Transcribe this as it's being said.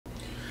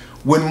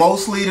When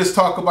most leaders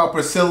talk about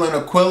Priscilla and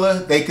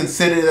Aquila, they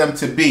consider them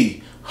to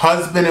be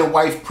husband and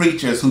wife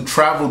preachers who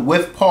traveled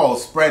with Paul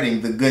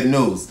spreading the good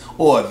news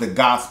or the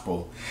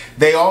gospel.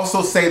 They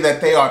also say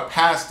that they are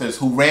pastors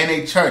who ran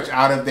a church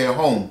out of their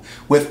home,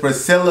 with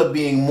Priscilla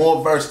being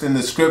more versed in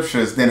the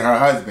scriptures than her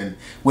husband,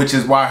 which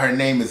is why her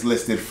name is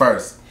listed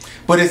first.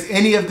 But is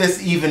any of this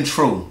even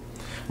true?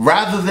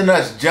 Rather than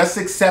us just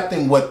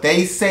accepting what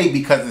they say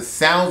because it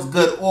sounds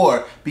good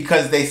or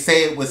because they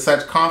say it with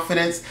such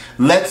confidence,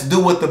 let's do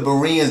what the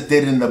Bereans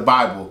did in the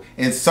Bible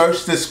and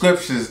search the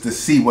scriptures to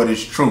see what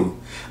is true.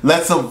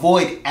 Let's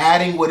avoid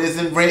adding what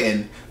isn't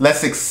written.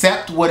 Let's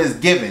accept what is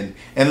given,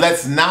 and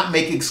let's not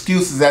make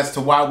excuses as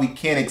to why we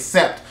can't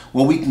accept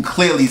what we can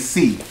clearly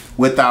see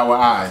with our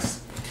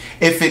eyes.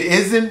 If it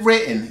isn't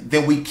written,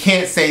 then we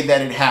can't say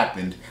that it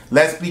happened.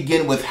 Let's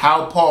begin with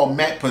how Paul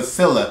met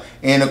Priscilla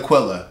and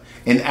Aquila.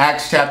 In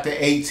Acts chapter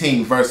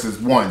 18 verses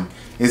 1,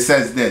 it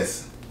says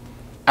this: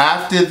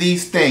 "After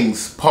these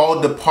things,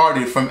 Paul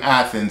departed from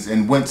Athens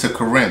and went to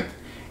Corinth.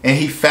 And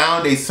he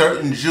found a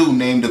certain Jew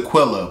named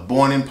Aquila,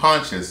 born in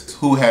Pontus,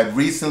 who had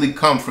recently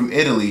come from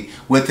Italy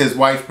with his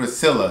wife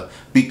Priscilla,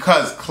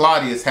 because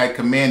Claudius had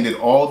commanded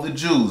all the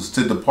Jews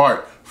to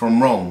depart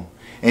from Rome.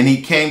 And he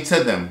came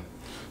to them.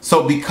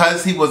 So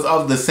because he was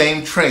of the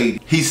same trade,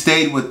 he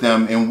stayed with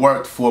them and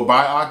worked, for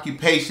by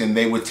occupation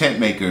they were tent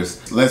makers."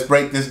 Let's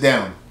break this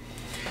down.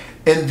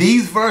 In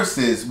these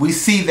verses, we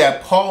see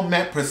that Paul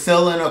met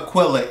Priscilla and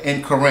Aquila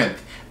in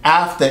Corinth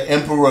after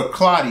Emperor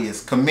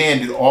Claudius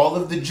commanded all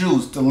of the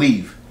Jews to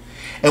leave.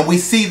 And we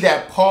see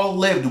that Paul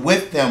lived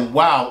with them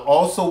while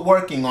also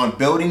working on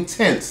building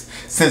tents,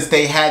 since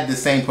they had the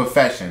same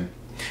profession.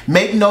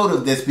 Make note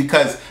of this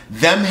because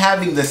them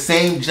having the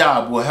same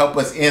job will help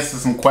us answer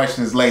some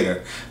questions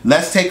later.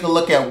 Let's take a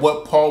look at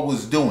what Paul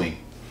was doing.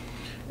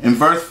 In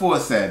verse 4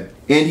 said,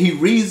 "And he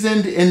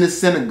reasoned in the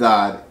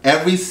synagogue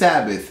every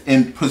Sabbath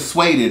and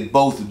persuaded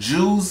both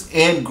Jews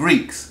and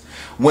Greeks.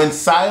 When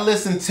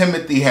Silas and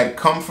Timothy had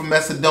come from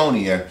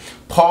Macedonia,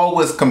 Paul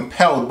was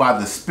compelled by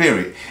the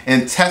Spirit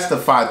and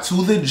testified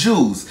to the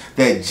Jews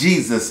that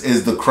Jesus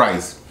is the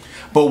Christ.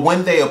 But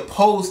when they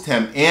opposed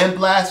him and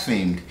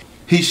blasphemed,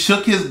 he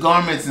shook his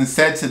garments and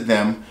said to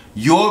them,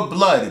 'Your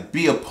blood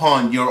be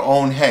upon your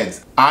own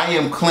heads. I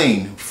am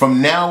clean.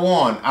 From now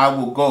on I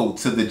will go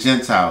to the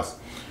Gentiles.'"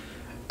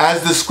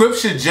 As the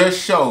scripture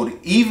just showed,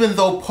 even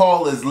though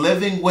Paul is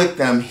living with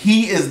them,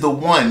 he is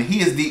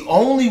the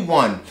only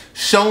one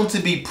shown to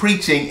be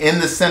preaching in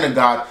the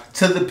synagogue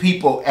to the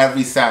people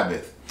every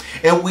Sabbath.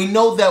 And we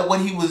know that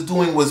what he was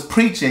doing was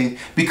preaching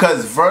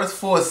because verse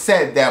 4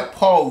 said that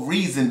Paul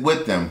reasoned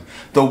with them.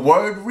 The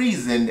word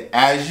reasoned,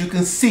 as you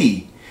can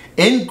see,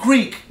 in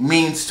Greek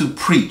means to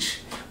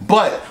preach.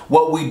 But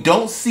what we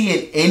don't see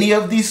in any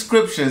of these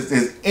scriptures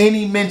is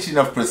any mention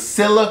of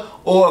Priscilla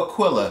or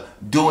Aquila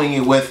doing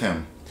it with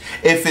him.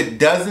 If it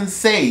doesn't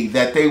say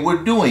that they were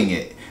doing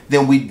it,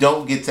 then we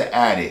don't get to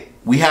add it.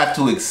 We have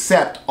to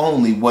accept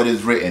only what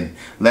is written.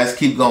 Let's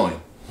keep going.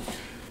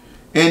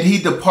 "And he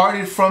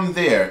departed from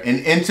there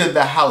and entered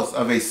the house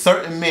of a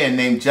certain man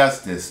named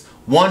Justus,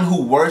 one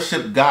who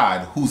worshipped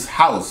God, whose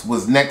house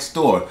was next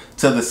door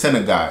to the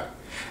synagogue.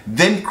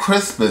 Then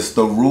Crispus,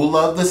 the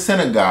ruler of the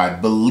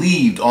synagogue,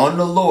 believed on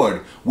the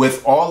Lord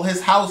with all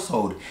his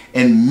household,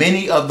 and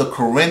many of the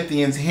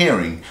Corinthians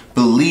hearing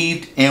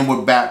believed and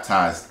were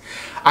baptized."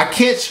 I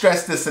can't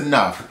stress this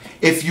enough.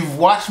 If you've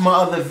watched my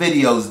other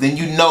videos, then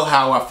you know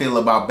how I feel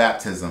about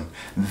baptism.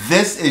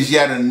 This is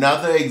yet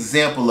another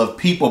example of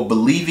people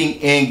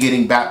believing and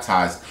getting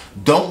baptized.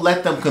 Don't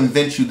let them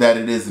convince you that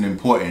it isn't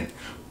important.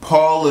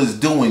 Paul is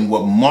doing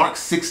what Mark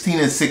 16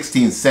 and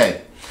 16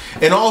 said.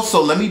 And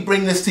also, let me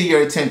bring this to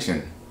your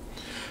attention.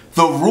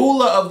 The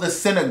ruler of the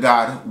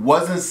synagogue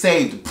wasn't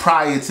saved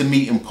prior to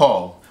meeting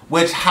Paul,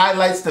 which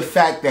highlights the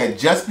fact that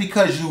just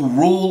because you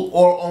rule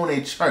or own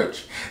a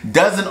church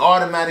doesn't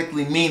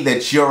automatically mean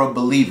that you're a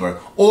believer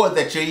or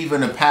that you're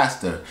even a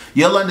pastor.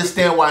 You'll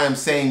understand why I'm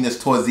saying this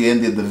towards the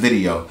end of the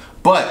video.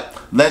 But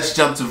let's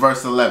jump to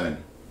verse 11.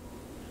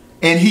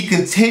 "And he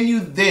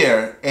continued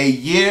there a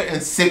year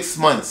and 6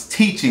 months,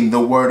 teaching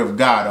the word of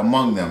God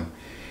among them."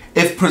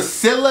 If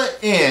Priscilla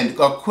and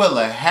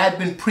Aquila had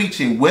been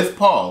preaching with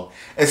Paul,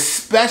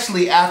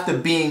 especially after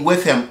being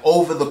with him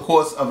over the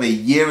course of a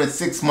year and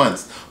 6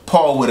 months,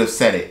 Paul would have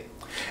said it.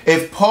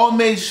 If Paul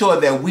made sure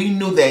that we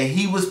knew that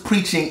he was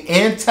preaching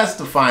and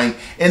testifying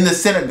in the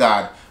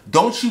synagogue,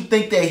 don't you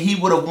think that he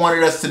would have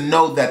wanted us to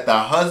know that the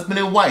husband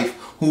and wife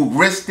who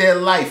risked their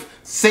life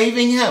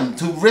saving him,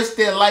 to risk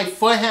their life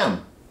for him,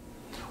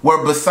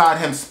 were beside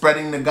him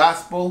spreading the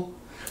gospel?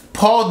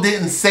 Paul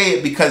didn't say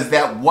it because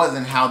that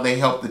wasn't how they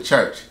helped the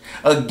church.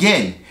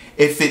 Again,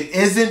 if it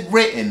isn't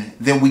written,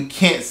 then we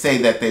can't say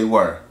that they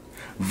were.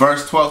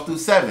 Verse 12 through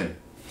 7.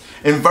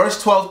 In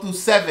verse 12 through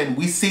 7,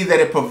 we see that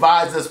it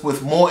provides us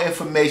with more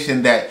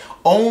information that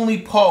only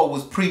Paul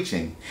was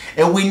preaching.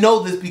 And we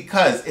know this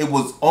because it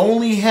was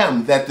only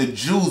him that the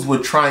Jews were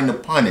trying to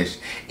punish.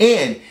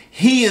 And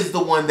he is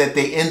the one that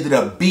they ended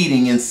up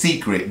beating in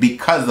secret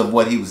because of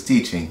what he was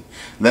teaching.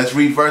 Let's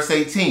read verse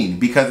 18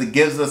 because it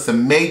gives us a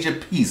major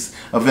piece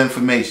of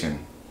information.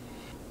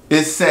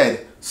 It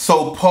said,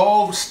 "So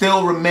Paul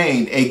still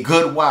remained a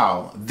good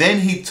while. Then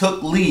he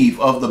took leave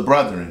of the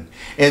brethren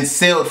and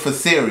sailed for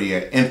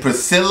Syria, and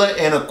Priscilla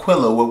and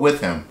Aquila were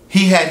with him.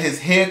 He had his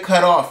hair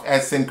cut off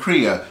at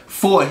Cenchrea,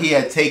 for he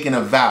had taken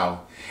a vow.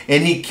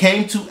 And he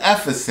came to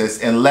Ephesus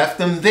and left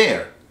them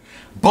there.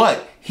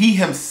 But he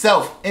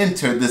himself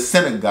entered the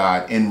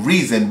synagogue and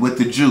reasoned with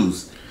the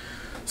Jews."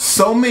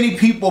 So many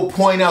people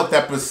point out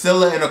that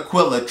Priscilla and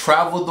Aquila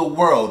traveled the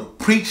world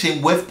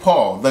preaching with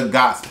Paul the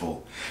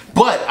gospel.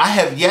 But I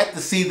have yet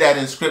to see that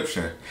in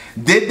scripture.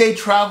 Did they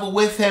travel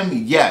with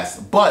him? Yes.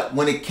 But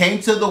when it came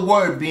to the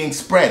word being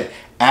spread,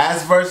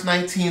 as verse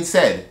 19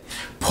 said,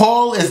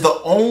 Paul is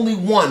the only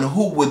one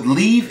who would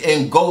leave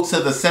and go to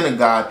the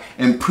synagogue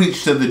and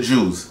preach to the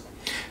Jews.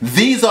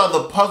 These are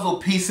the puzzle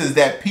pieces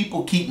that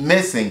people keep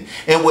missing,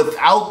 and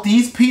without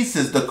these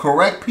pieces, the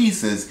correct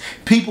pieces,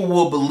 people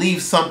will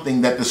believe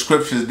something that the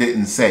scriptures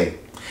didn't say.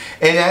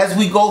 And as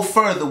we go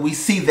further, we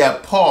see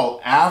that Paul,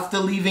 after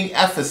leaving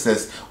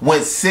Ephesus,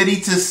 went city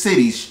to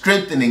city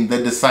strengthening the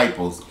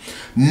disciples.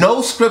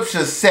 No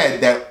scripture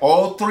said that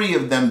all three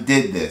of them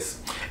did this.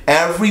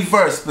 Every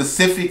verse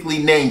specifically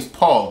names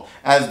Paul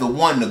as the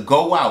one to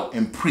go out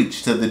and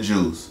preach to the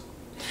Jews.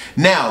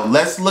 Now,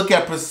 let's look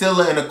at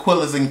Priscilla and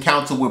Aquila's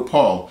encounter with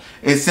Paul.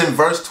 It's in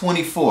verse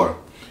 24.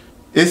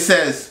 It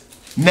says,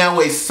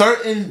 "Now a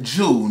certain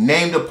Jew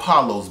named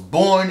Apollos,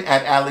 born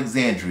at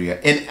Alexandria,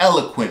 an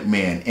eloquent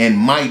man and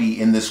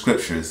mighty in the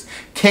scriptures,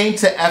 came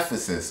to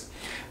Ephesus.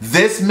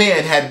 This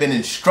man had been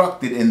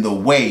instructed in the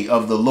way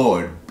of the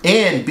Lord,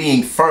 and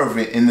being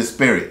fervent in the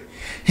Spirit,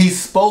 he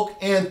spoke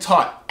and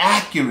taught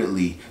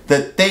accurately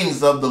the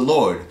things of the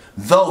Lord,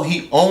 though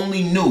he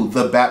only knew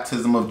the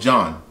baptism of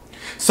John.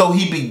 So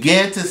he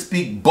began to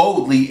speak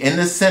boldly in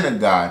the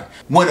synagogue.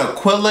 When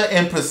Aquila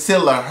and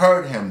Priscilla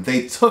heard him,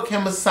 they took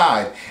him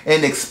aside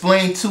and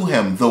explained to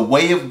him the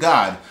way of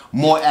God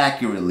more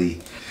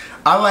accurately."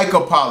 I like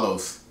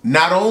Apollos.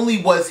 Not only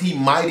was he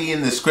mighty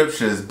in the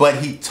scriptures, but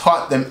he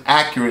taught them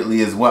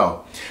accurately as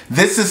well.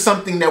 This is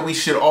something that we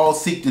should all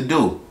seek to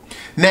do.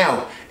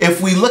 Now, if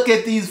we look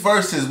at these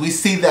verses, we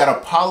see that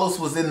Apollos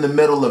was in the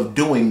middle of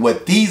doing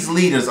what these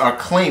leaders are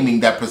claiming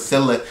that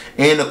Priscilla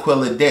and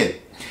Aquila did.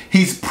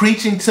 He's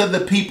preaching to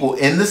the people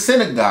in the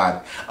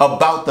synagogue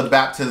about the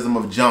baptism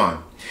of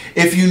John.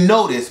 If you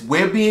notice,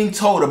 we're being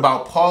told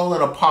about Paul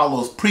and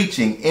Apollos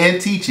preaching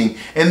and teaching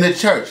in the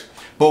church,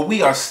 but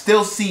we are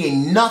still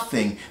seeing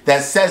nothing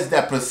that says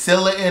that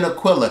Priscilla and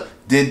Aquila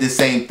did the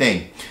same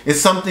thing.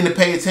 It's something to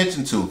pay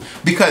attention to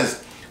because,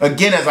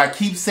 again, as I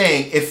keep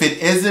saying, if it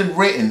isn't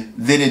written,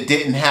 then it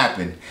didn't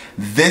happen.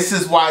 This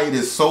is why it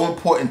is so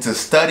important to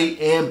study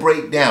and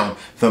break down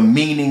the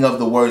meaning of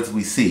the words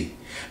we see.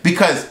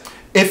 Because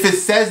if it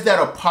says that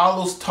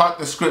Apollos taught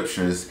the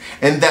scriptures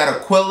and that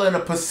Aquila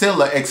and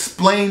Priscilla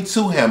explained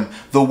to him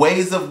the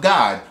ways of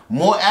God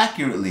more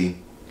accurately,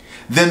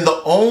 then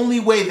the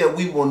only way that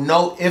we will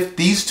know if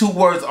these two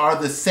words are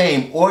the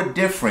same or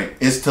different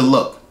is to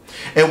look.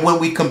 And when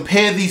we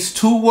compare these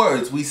two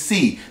words, we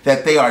see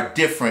that they are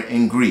different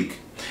in Greek,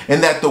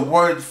 and that the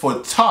word for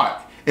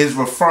taught is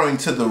referring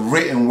to the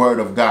written word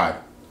of God.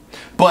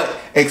 But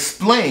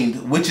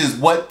explained, which is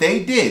what they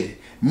did,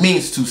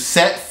 means to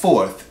set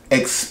forth,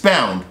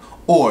 expound,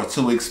 or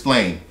to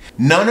explain.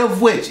 None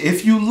of which,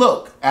 if you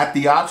look at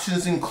the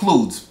options,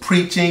 includes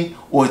preaching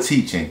or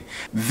teaching.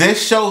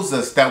 This shows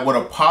us that what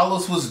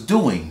Apollos was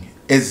doing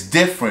is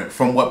different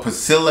from what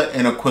Priscilla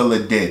and Aquila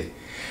did.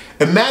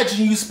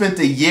 Imagine you spent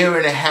a year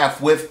and a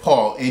half with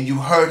Paul and you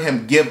heard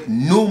him give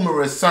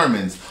numerous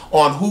sermons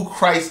on who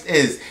Christ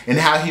is and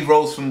how he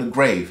rose from the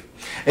grave.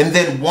 And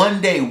then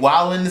one day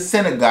while in the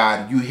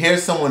synagogue, you hear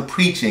someone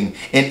preaching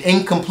an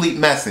incomplete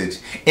message,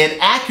 an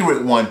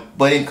accurate one,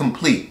 but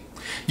incomplete.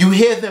 You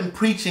hear them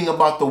preaching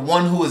about the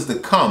one who is to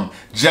come,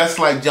 just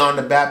like John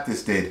the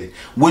Baptist did.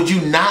 Would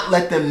you not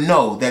let them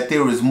know that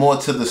there is more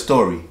to the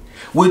story?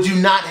 Would you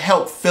not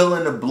help fill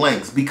in the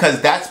blanks?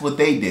 Because that's what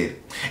they did.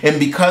 And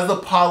because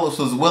Apollos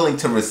was willing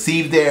to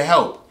receive their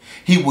help,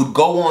 he would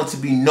go on to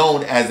be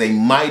known as a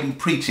mighty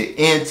preacher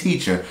and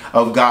teacher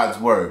of God's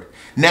word.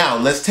 Now,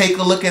 let's take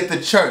a look at the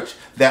church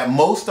that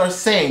most are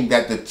saying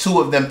that the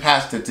two of them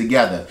pastored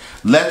together.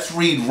 Let's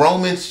read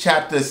Romans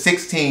chapter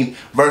 16,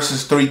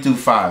 verses 3 through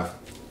 5.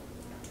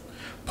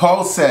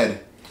 Paul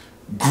said,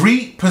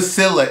 "Greet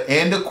Priscilla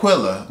and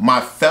Aquila,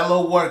 my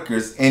fellow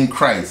workers in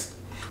Christ,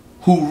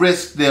 who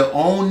risked their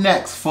own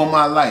necks for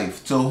my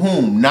life, to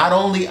whom not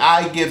only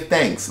I give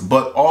thanks,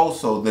 but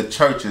also the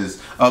churches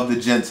of the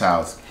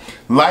Gentiles.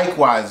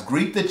 Likewise,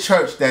 greet the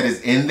church that is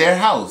in their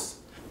house.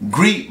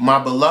 Greet my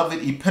beloved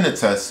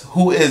Epaphras,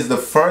 who is the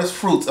first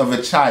fruits of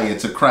Achia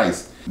to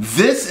Christ.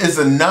 This is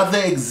another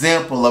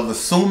example of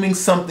assuming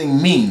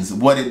something means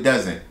what it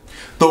doesn't.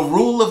 The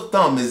rule of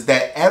thumb is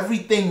that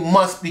everything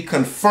must be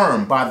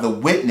confirmed by the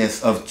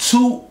witness of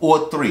 2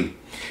 or 3.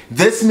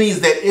 This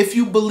means that if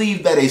you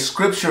believe that a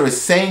scripture is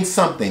saying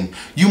something,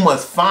 you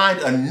must find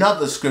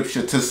another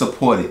scripture to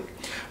support it.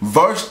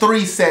 Verse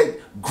 3 said,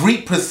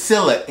 "Greet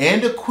Priscilla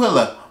and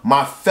Aquila,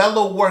 my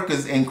fellow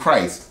workers in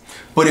Christ."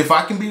 But if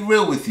I can be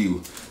real with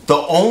you,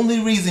 the only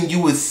reason you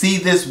would see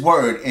this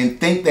word and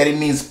think that it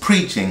means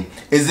preaching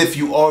is if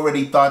you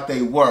already thought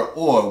they were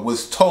or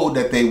was told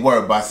that they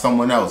were by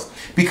someone else.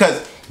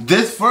 Because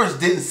this verse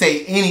didn't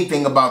say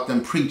anything about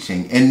them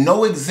preaching, and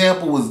no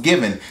example was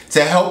given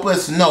to help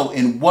us know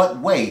in what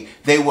way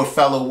they were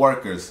fellow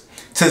workers.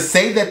 To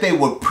say that they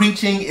were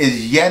preaching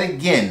is yet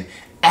again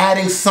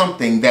adding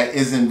something that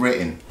isn't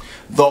written.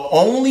 The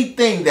only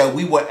thing that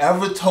we were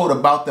ever told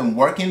about them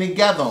working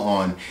together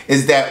on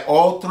is that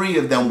all 3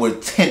 of them were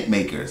tent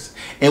makers.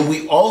 And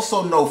we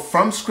also know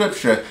from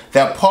scripture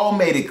that Paul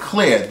made it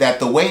clear that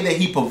the way that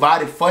he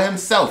provided for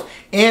himself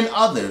and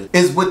others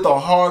is with the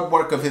hard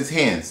work of his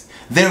hands.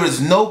 There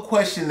is no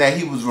question that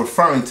he was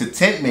referring to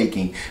tent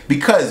making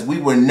because we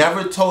were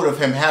never told of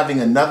him having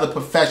another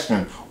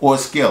profession or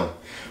skill.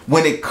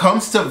 When it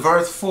comes to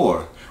verse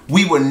 4,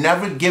 we were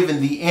never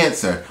given the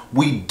answer.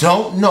 We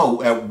don't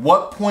know at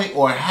what point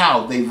or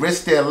how they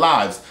risked their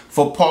lives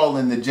for Paul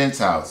and the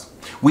Gentiles.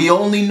 We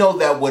only know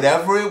that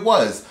whatever it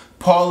was,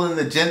 Paul and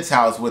the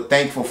Gentiles were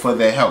thankful for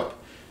their help.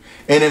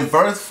 And in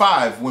verse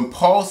 5, when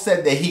Paul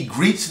said that he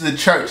greets the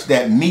church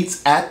that meets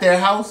at their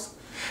house,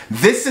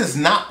 this is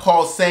not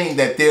Paul saying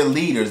that they're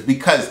leaders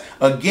because,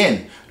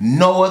 again,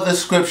 no other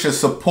scripture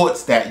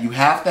supports that. You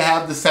have to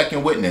have the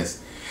second witness.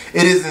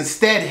 It is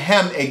instead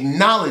him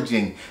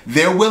acknowledging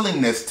their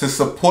willingness to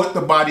support the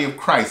body of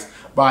Christ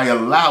by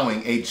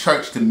allowing a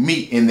church to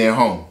meet in their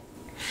home.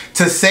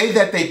 To say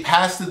that they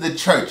pastored the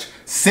church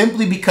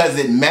simply because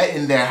it met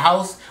in their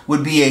house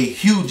would be a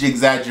huge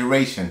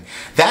exaggeration.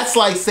 That's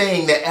like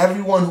saying that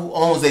everyone who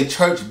owns a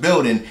church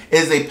building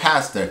is a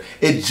pastor.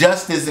 It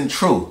just isn't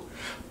true.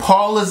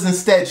 Paul is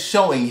instead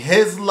showing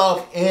his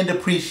love and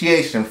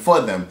appreciation for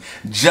them,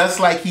 just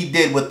like he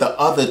did with the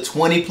other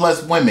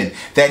 20+ women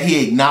that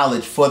he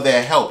acknowledged for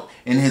their help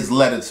in his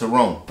letter to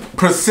Rome.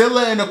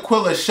 Priscilla and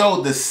Aquila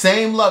showed the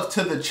same love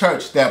to the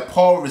church that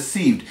Paul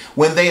received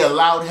when they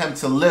allowed him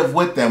to live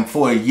with them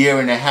for a year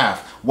and a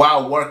half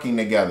while working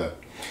together.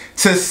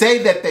 To say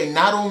that they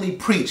not only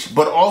preach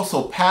but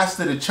also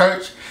pastor the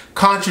church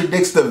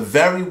contradicts the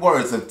very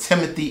words of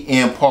Timothy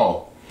and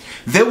Paul.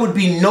 There would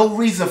be no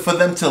reason for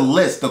them to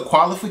list the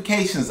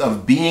qualifications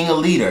of being a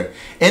leader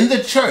in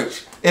the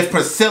church if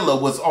Priscilla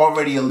was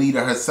already a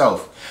leader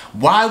herself.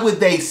 Why would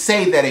they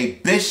say that a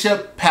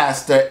bishop,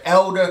 pastor,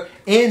 elder,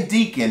 and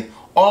deacon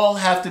all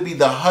have to be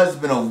the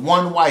husband of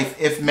one wife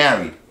if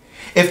married?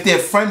 If their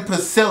friend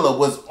Priscilla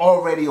was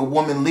already a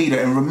woman leader,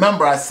 and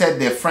remember I said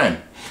their friend,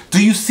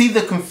 do you see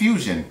the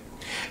confusion?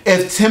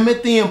 If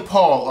Timothy and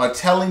Paul are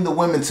telling the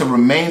women to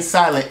remain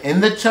silent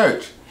in the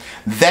church,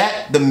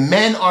 that the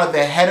men are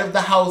the head of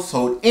the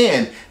household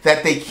and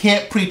that they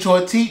can't preach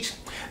or teach,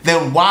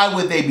 then why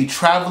would they be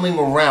traveling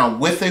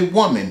around with a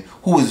woman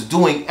who is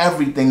doing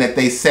everything that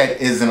they said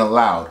isn't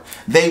allowed?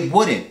 They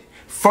wouldn't.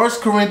 1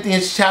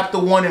 Corinthians chapter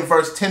 1 and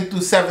verse 10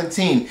 through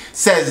 17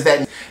 says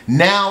that,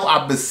 "Now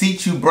I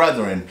beseech you,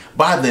 brethren,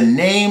 by the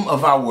name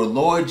of our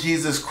Lord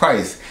Jesus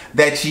Christ,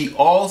 that ye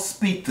all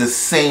speak the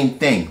same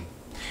thing,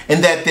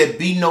 and that there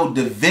be no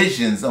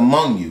divisions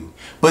among you,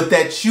 but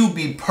that you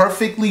be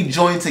perfectly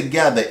joined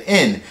together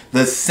in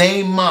the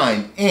same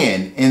mind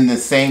and in the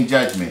same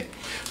judgment."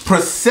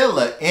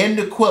 Priscilla and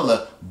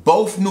Aquila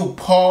both knew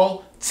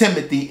Paul,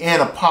 Timothy,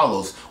 and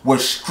Apollos were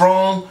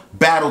strong,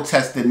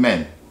 battle-tested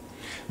men.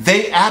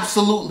 There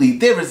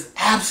is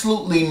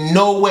absolutely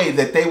no way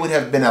that they would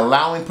have been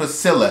allowing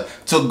Priscilla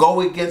to go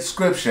against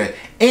scripture,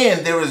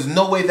 and there is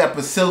no way that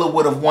Priscilla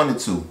would have wanted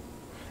to.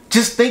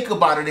 Just think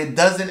about it. It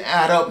doesn't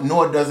add up,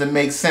 nor does it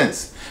make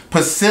sense.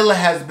 Priscilla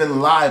has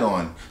been lied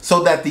on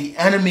so that the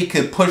enemy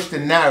could push the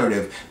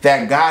narrative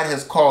that God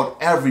has called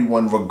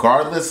everyone,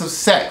 regardless of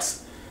sex,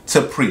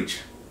 to preach.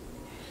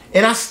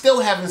 And I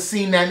still haven't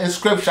seen that in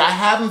scripture. I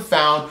haven't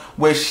found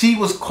where she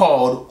was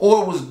called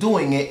or was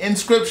doing it in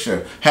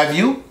scripture. Have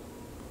you?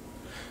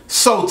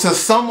 So to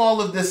sum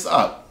all of this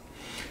up,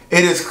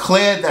 it is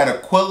clear that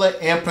Aquila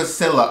and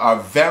Priscilla are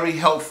very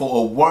helpful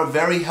or were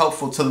very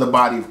helpful to the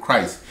body of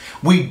Christ.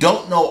 We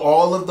don't know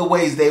all of the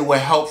ways they were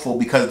helpful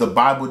because the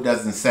Bible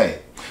doesn't say.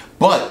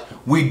 But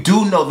we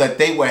do know that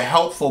they were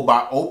helpful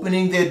by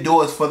opening their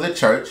doors for the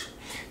church,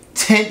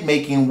 tent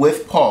making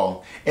with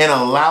Paul, and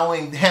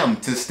allowing him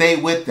to stay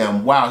with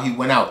them while he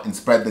went out and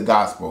spread the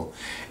gospel.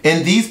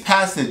 In these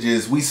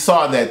passages, we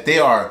saw that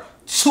there are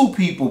 2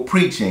 people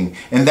preaching,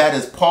 and that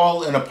is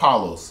Paul and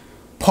Apollos.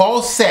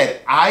 Paul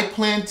said, "I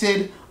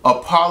planted,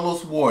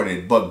 Apollos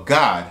watered, but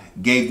God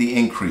gave the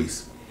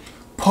increase."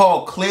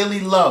 Paul clearly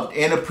loved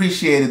and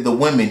appreciated the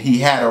women he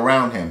had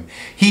around him.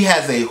 He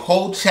has a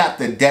whole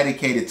chapter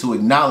dedicated to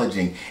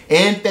acknowledging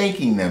and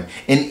thanking them,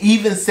 and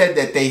even said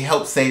that they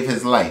helped save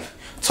his life.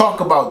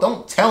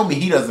 Don't tell me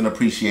he doesn't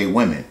appreciate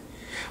women.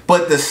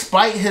 But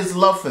despite his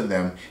love for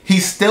them, he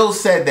still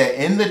said that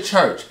in the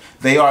church,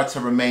 they are to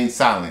remain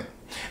silent.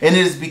 And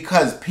it is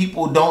because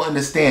people don't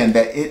understand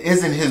that it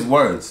isn't his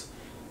words.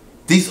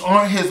 These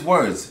aren't his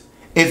words.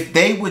 If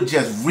they would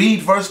just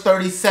read verse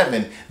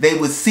 37, they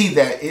would see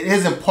that it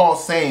isn't Paul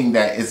saying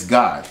that, it's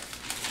God.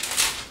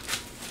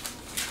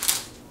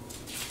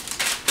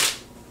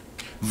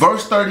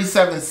 Verse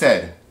 37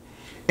 said,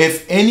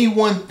 if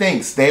anyone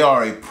thinks they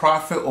are a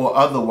prophet or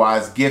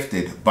otherwise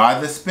gifted by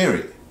the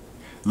Spirit,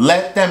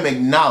 let them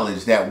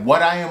acknowledge that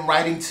what I am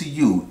writing to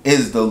you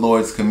is the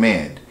Lord's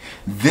command.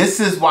 This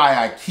is why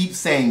I keep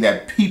saying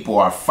that people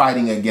are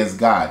fighting against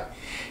God.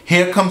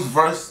 Here comes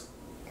verse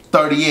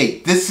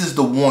 38. This is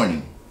the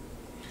warning.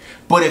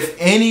 But if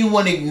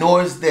anyone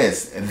ignores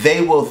this,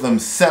 they will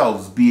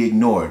themselves be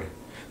ignored.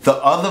 The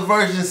other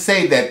versions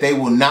say that they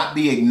will not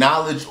be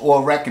acknowledged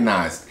or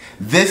recognized.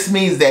 This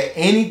means that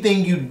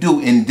anything you do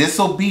in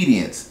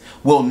disobedience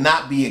will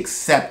not be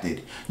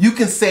accepted. You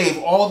can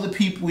save all the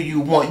people you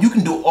want. You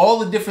can do all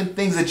the different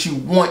things that you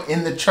want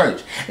in the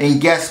church. And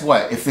guess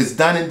what? If it's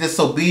done in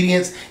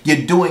disobedience,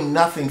 you're doing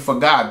nothing for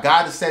God.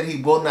 God has said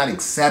he will not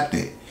accept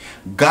it.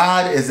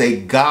 God is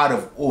a God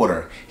of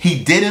order.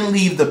 He didn't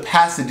leave the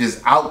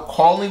passages out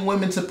calling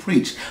women to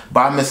preach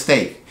by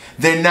mistake.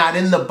 They're not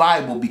in the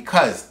Bible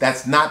because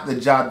that's not the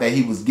job that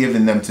he was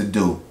giving them to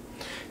do.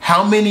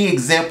 How many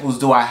examples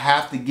do I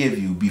have to give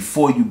you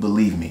before you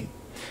believe me?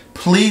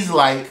 Please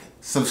like,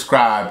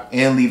 subscribe,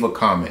 and leave a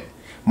comment.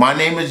 My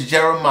name is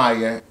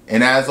Jeremiah,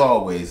 and as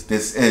always,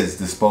 this is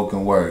The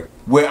Spoken Word,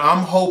 where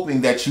I'm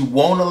hoping that you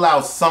won't allow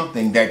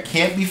something that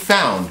can't be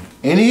found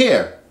in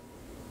here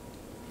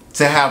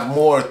to have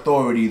more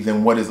authority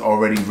than what is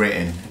already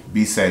written.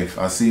 Be safe.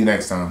 I'll see you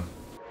next time.